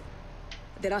of death.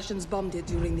 The Russians bombed it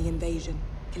during the invasion,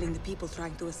 killing the people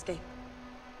trying to escape.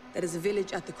 There is a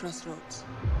village at the crossroads.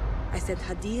 I sent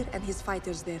Hadir and his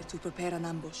fighters there to prepare an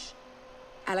ambush.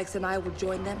 Alex and I will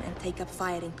join them and take up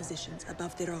firing positions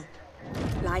above the road,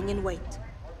 lying in wait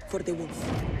for the wolf.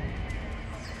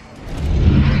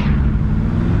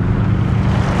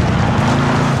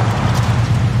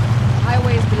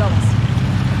 Highway is below us.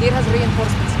 Hadir has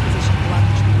reinforcements in position to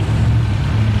ambush people.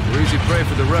 We're easy prey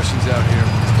for the Russians out here.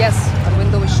 Yes, our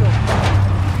window is short.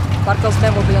 Barkov's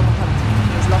men will be on the hunt.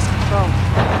 He has lost control.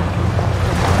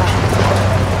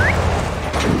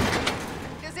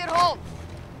 Gazir, hold!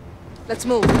 Let's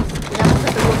move. We have to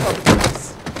set the wolf up between us.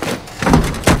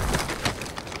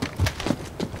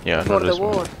 Yeah, I know Before this the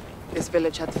war, one. this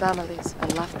village had families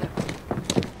and laughter.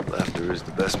 Laughter is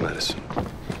the best medicine.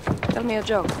 Tell me a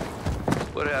joke.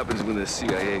 What happens when the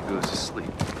CIA goes to sleep?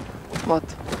 What?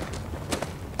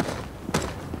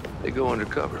 They go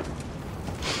undercover.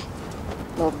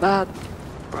 Not bad.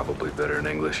 Probably better in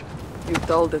English. You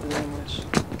told it in English.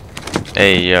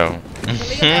 Hey, yo.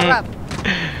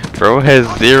 Bro has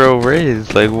 0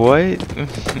 raise. Like, what?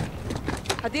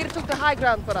 Hadir took the high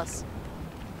ground for us.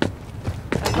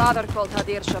 My father called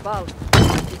Hadir Shabal.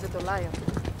 He's a lion.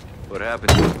 What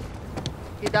happened?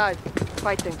 He died,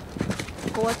 fighting.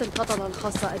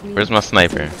 Where's my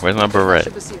sniper? Where's my beret?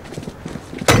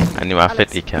 I need my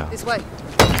 50 cal. This way.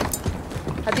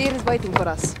 Hadir is waiting for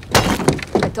us.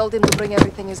 I told him to bring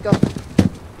everything he's got.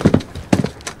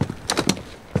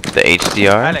 The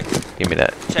HDR? Alex, give me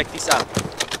that. Check this out.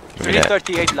 Give me that.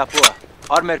 338 Lapua.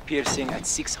 Armor piercing at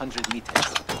 600 meters.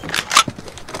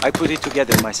 I put it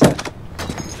together myself.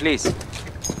 Please,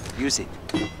 use it.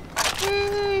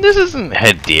 This isn't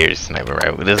Hadir's sniper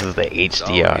rifle. This is the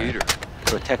HDR.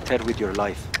 Protect her with your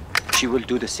life. She will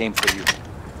do the same for you.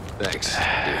 Thanks.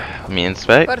 Let me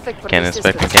inspect. Perfect for Can't this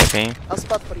inspect the distance. campaign. I'll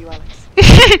spot for you, Alex.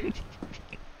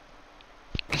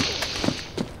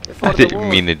 I didn't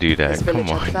mean to do that. Come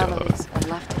on, dog.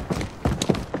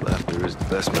 Laughter is the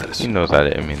best medicine. He knows I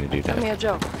didn't mean to do Tell me that. a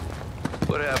joke.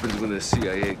 What happens when the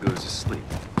CIA goes to sleep?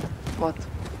 What?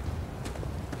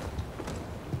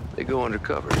 They go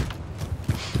undercover.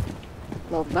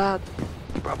 Not bad.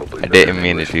 Probably I better didn't in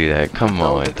mean to English. do that. Come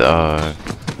on, dog.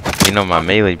 You know my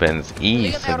melee button's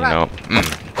E, so you know.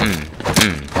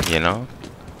 You know.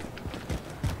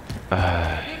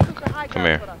 Come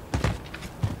here.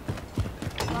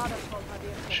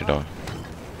 What you doing?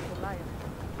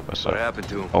 What's What up? happened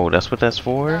to him? Oh, that's what that's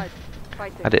for?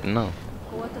 I didn't know.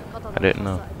 I didn't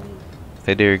know.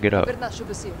 Hey, dear, get up.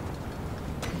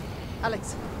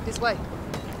 Alex, this way.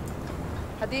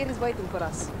 Hadir is waiting for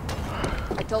us.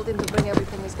 I told him to bring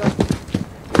everything he's got.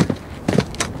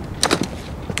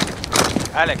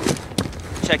 Alex,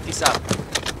 check this out.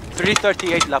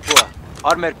 338 Lapua.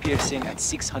 Armor piercing at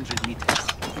 600 meters.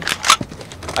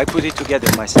 I put it together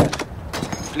myself.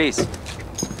 Please,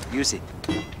 use it.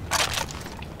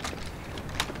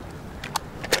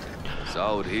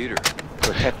 Solid heater.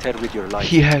 Protect her with your life.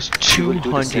 He has She will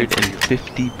do the same for you.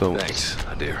 250 bullets. Thanks,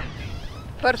 Hadir.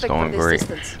 Perfect Going for this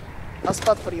great. distance. I'll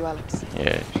spot for you, Alex.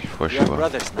 Yeah, for Your sure.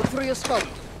 brothers. Look through your scope.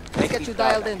 Let's get you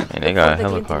dialed in. And they got Look for the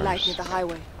hella glinting light cars. near the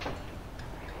highway.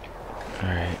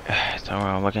 Alright, so where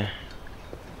I'm looking.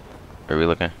 Where are we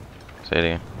looking? Say it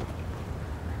again.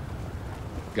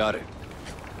 Got it.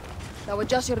 Now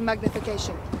adjust your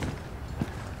magnification.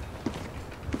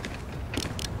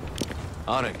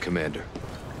 On it, Commander.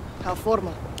 How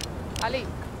formal. Ali,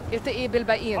 التقي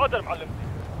بالباقيين. حاضر معلم.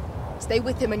 Stay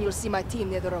with him and you'll see my team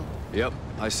near the road. Yep,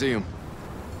 I see him.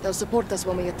 They'll support us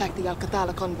when we attack the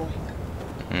Al-Qatala convoy.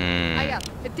 هيا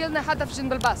اديلنا هدف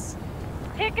جنب الباص.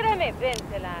 تكرمي بنت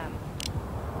العم.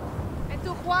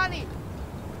 انتوا اخواني.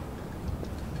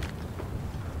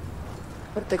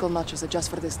 Vertical notches adjust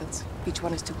for distance. Each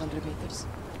one is 200 meters.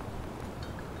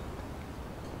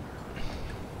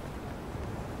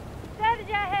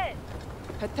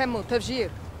 هتموا تفجير.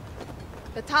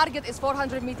 The target is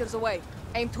 400 meters away.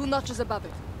 Aim 2 notches above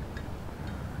it.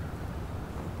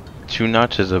 2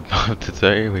 notches above the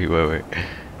target? Wait.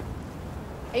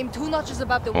 Aim 2 notches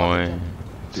above the water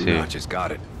jet. 2 notches,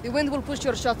 got it. The wind will push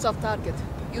your shots off target.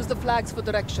 Use the flags for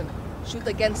direction. Shoot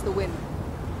against the wind.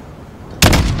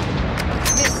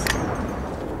 Miss.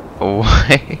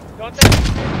 What?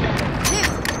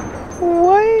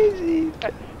 Why is he?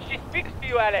 She speaks to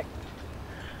you, Alex.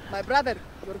 My brother,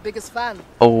 your biggest fan.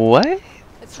 What?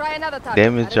 Let's try another target.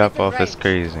 Damage at a drop different off is range.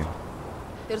 crazy.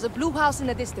 There's a blue house in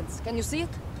the distance. Can you see it?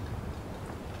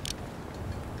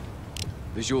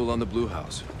 Visual on the blue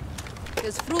house.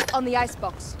 There's fruit on the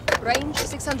icebox. Range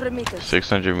 600 meters.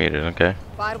 600 meters, okay.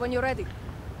 Fire when you're ready.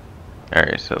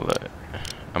 Alright, so look.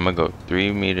 I'm gonna go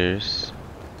 3 meters.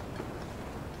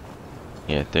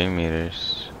 Yeah, 3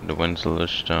 meters. The wind's a little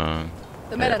strong.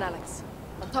 The melon, Alex.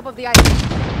 On top of the iceberg.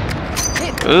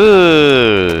 Hit!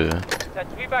 Ooh!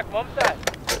 That's feedback Mom said.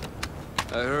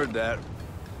 I heard that.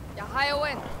 Yeah, higher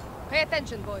wind. Pay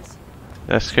attention, boys.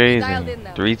 That's crazy. Dialed in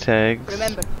now. 3 tags.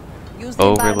 Remember, use the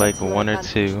Over environment like to your 1 or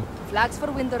advantage. 2. Flags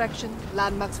for wind direction,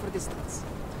 landmarks for distance.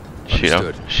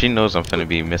 She knows I'm gonna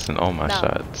be missing all my Now,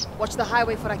 shots. watch the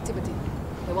highway for activity.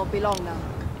 They won't be long now.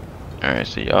 Alright,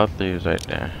 so y'all 3 is right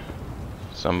there.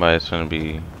 Somebody's gonna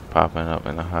be popping up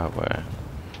in the highway.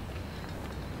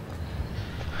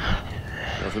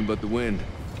 Nothing but the wind.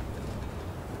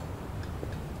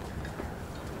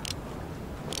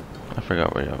 I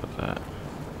forgot where y'all was at.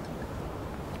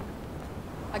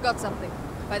 I got something.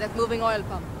 By that moving oil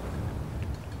pump.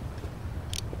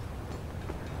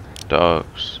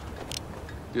 Dogs.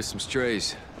 Just some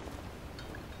strays.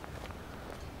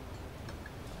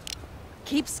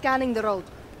 Keep scanning the road.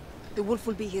 The wolf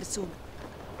will be here soon.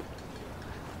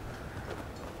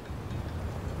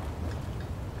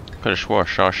 Could've swore I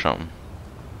saw something.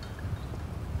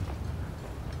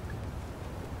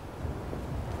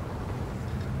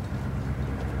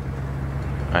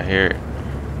 I hear it.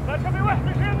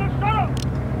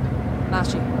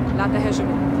 Mashi, لا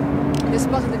تهاجموا. They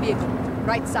spotted the vehicle.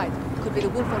 Right side. Could be the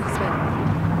wolf or his men.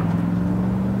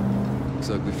 Looks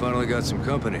like we finally got some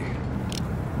company.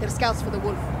 They're scouts for the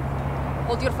wolf.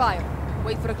 Hold your fire.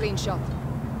 Wait for a clean shot.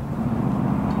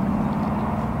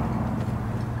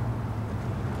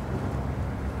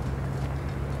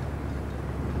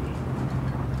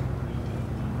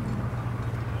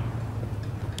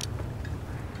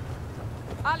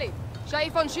 Ali,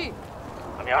 شايف on شي.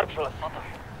 عم يعرف شو السطح.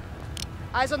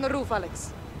 Eyes on the roof,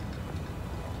 Alex.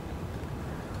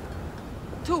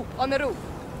 2 on the roof.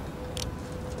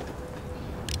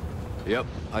 Yep,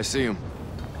 I see him.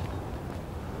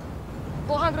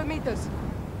 400 meters.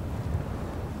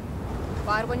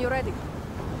 Fire when you're ready.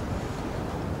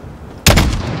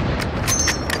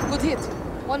 Good hit.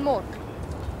 One more.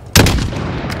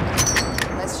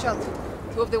 Nice shot.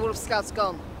 2 of the wolf scouts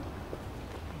gone.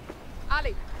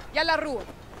 Ali, yalla الروح.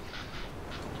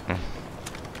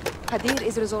 Hadir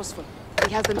is resourceful.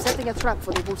 He has them setting a trap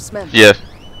for the wolf's men. Yes.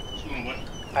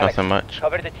 Alex, Nothing much.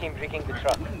 cover the team rigging the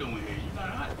truck.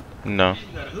 No.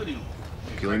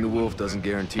 Killing the wolf doesn't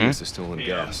guarantee us a stolen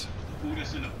gas.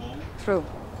 True.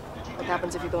 What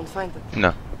happens if you don't find them?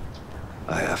 No.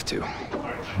 I have to.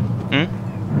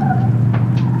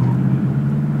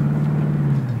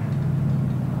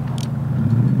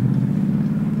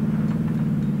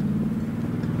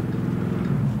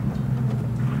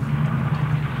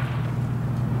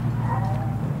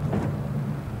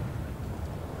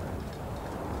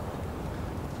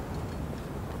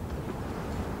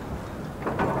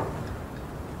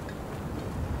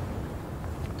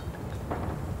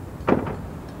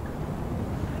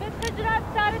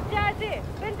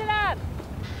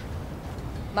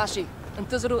 Mashi,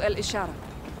 انتظروا الإشارة.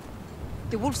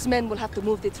 The wolf's men will have to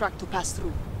move the truck to pass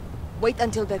through. Wait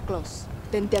until they're close,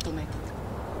 then detonate it.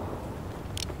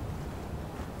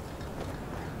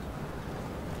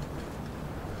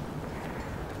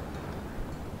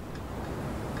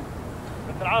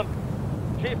 العام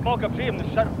شايف موقف جاي من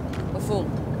الشرق. مفهوم.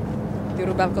 The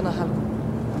Rubel gonna help.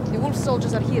 The wolf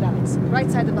soldiers are here, Alex. Right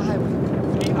side of the highway.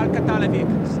 The Alcatala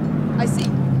vehicles. I see.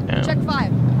 Yeah. Check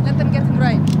fire. Let them get in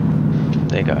range.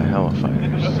 They got hella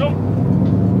fighters.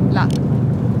 لا.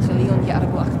 خليهم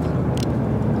يقربوا أكثر.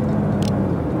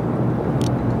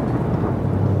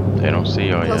 They don't see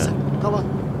y'all Closer. yet. Go on.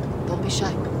 Don't be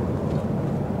shy.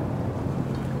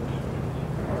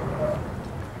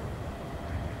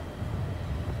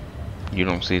 You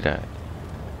don't see that.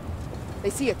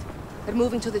 They see it. They're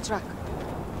moving to the track.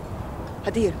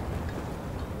 Hadir,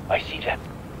 I see them.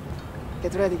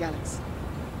 get ready, Alex.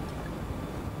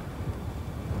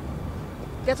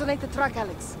 Detonate the track,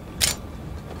 Alex.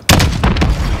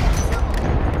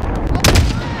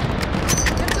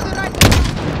 Get to the right.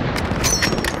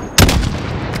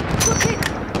 Good hit.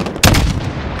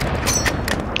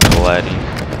 Gliding.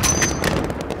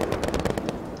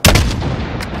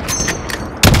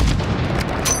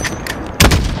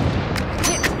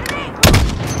 Hit.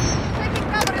 Taking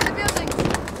cover in the buildings.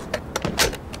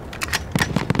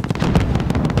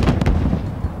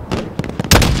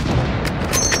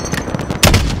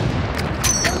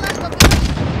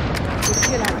 Good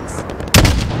kill, Alex.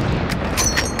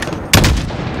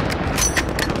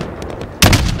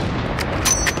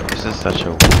 This is such a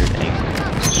weird angle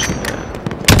to shoot at.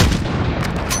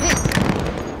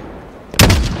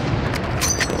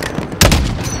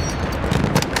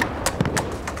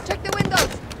 Check the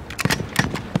windows.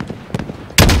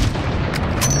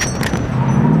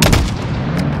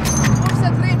 Wolf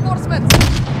sent reinforcements.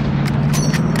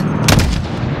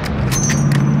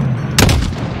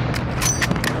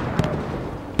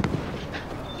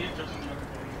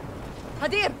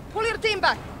 Hadir, pull your team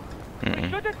back.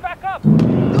 Shoot it back up.